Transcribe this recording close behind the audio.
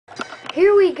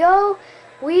Here we go.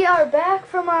 We are back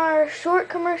from our short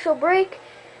commercial break.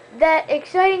 That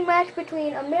exciting match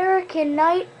between American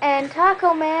Knight and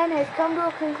Taco Man has come to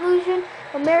a conclusion.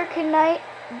 American Knight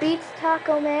beats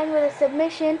Taco Man with a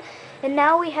submission, and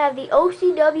now we have the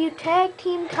OCW tag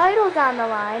team titles on the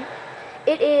line.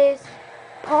 It is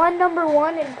Pawn number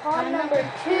 1 and Pawn number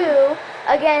 2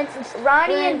 against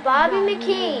Ronnie and Bobby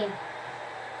McKean.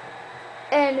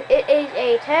 And it is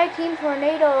a tag team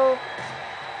tornado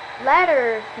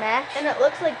ladder match. And it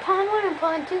looks like Pawn 1 and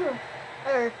Pawn 2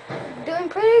 are doing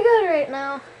pretty good right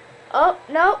now. Oh,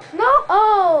 no.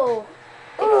 Oh!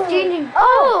 Exchanging.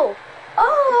 Oh,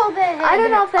 I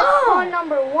don't know if that's Pawn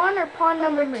number 1 or Pawn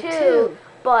number 2,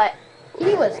 but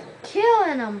he was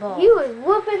killing them both. he was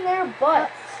whooping their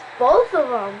butts. Both of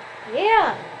them.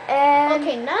 Yeah. And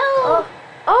Okay, now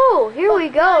here we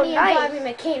go. Ronnie Nice. and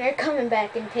Bobby McKean are coming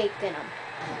back and taking them.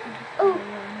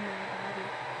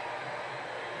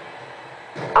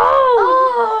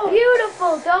 Oh,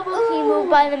 beautiful double team move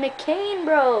by the McCain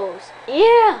Bros.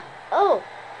 Yeah.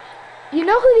 You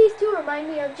know who these two remind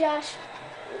me of, Josh?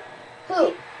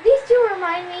 Who? These two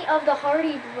remind me of the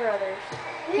Hardy brothers.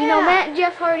 Yeah. You know Matt and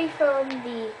Jeff Hardy from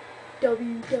the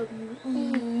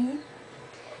WWE.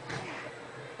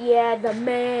 Yeah, the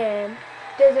man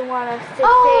doesn't want us to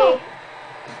say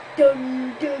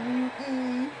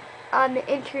WWE on the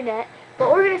internet,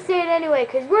 but we're gonna say it anyway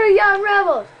because we're young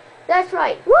rebels. That's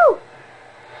right. Woo!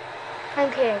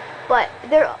 I'm kidding, but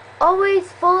they're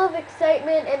always full of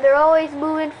excitement and they're always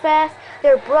moving fast.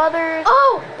 They're brothers.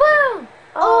 Boom!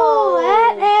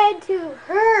 That had to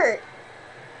hurt.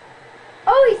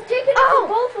 Oh, he's taking it to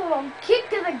both of them. Kick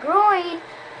to the groin,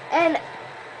 and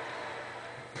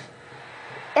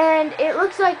it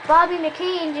looks like Bobby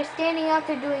McKean just standing out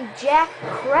there doing jack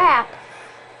crap.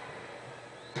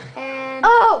 And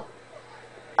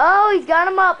he's got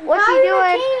him up. What's he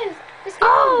doing?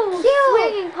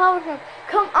 Swinging power slam.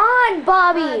 Come on,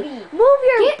 Bobby. Move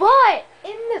your butt.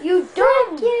 In the You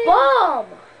dumb bum.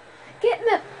 Get in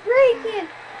the freaking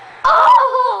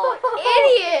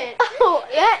Idiot.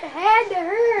 that had to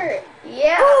hurt.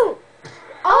 Yeah.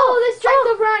 The strength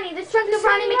of Ronnie. The strength of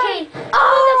Ronnie McKean.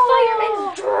 The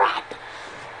fireman's drop.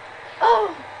 All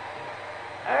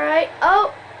right.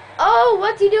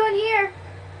 What's he doing here?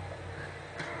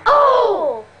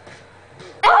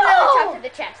 And another chop to the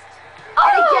chest.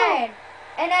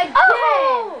 And again.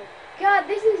 God,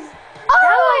 this is.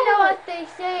 Now I know what they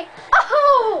say.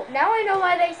 Now I know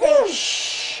why they say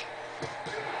shh.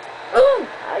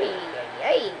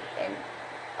 And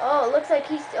it looks like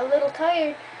he's a little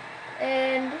tired.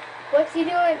 And what's he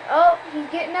doing? He's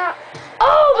getting out.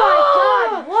 Oh my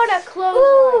God! What a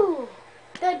clothesline!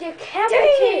 The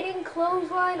decapitating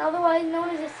clothesline, otherwise known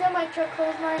as a semi-truck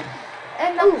clothesline.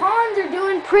 And the Pawns are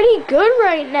doing pretty good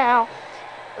right now.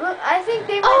 Look, I think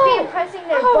they might be impressing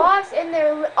their boss and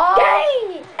their.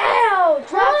 Dang! Ow!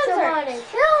 Drops him are on it.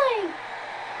 killing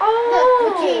the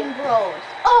McCain Bros.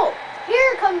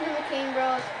 Here comes the McCain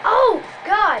Bros.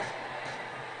 God!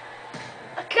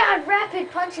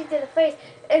 Rapid punches to the face,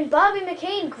 and Bobby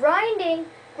McKean grinding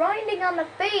on the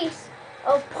face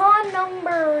of Pawn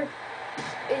number.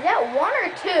 Is that 1 or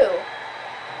 2?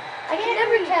 I can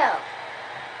never tell.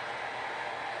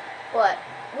 But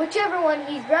whichever one,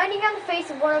 he's grinding on the face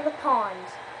of one of the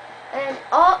Pawns, and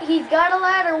he's got a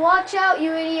ladder. Watch out,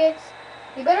 you idiots!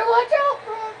 You better watch out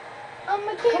for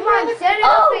McCain. Come on, set it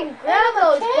up and grab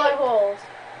those buttholes.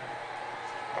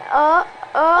 Crap!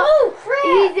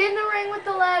 He's in the ring with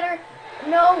the ladder.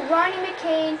 No, Ronnie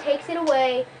McKean takes it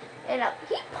away, and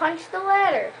he punched the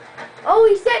ladder.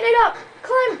 He's setting it up.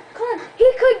 Climb.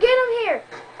 He could get him here.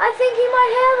 I think he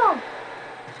might have him.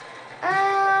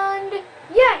 And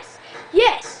yes.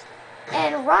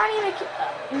 And Ronnie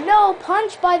McKean, no,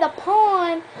 punch by the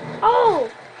Pawn.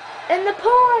 And the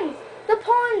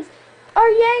Pawns are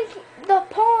yanking. The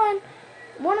Pawn,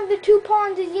 one of the 2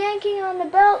 Pawns is yanking on the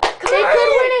belt. They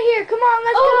could win it here. Come on,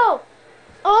 let's go.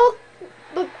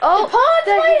 The Pawns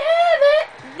might have it.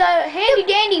 The handy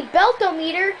dandy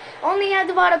beltometer only has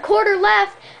about a quarter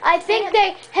left. I think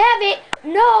they have it.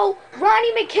 No,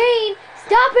 Ronnie McKean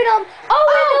stopping him.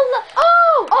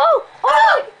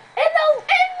 In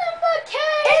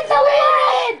the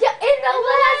McCain.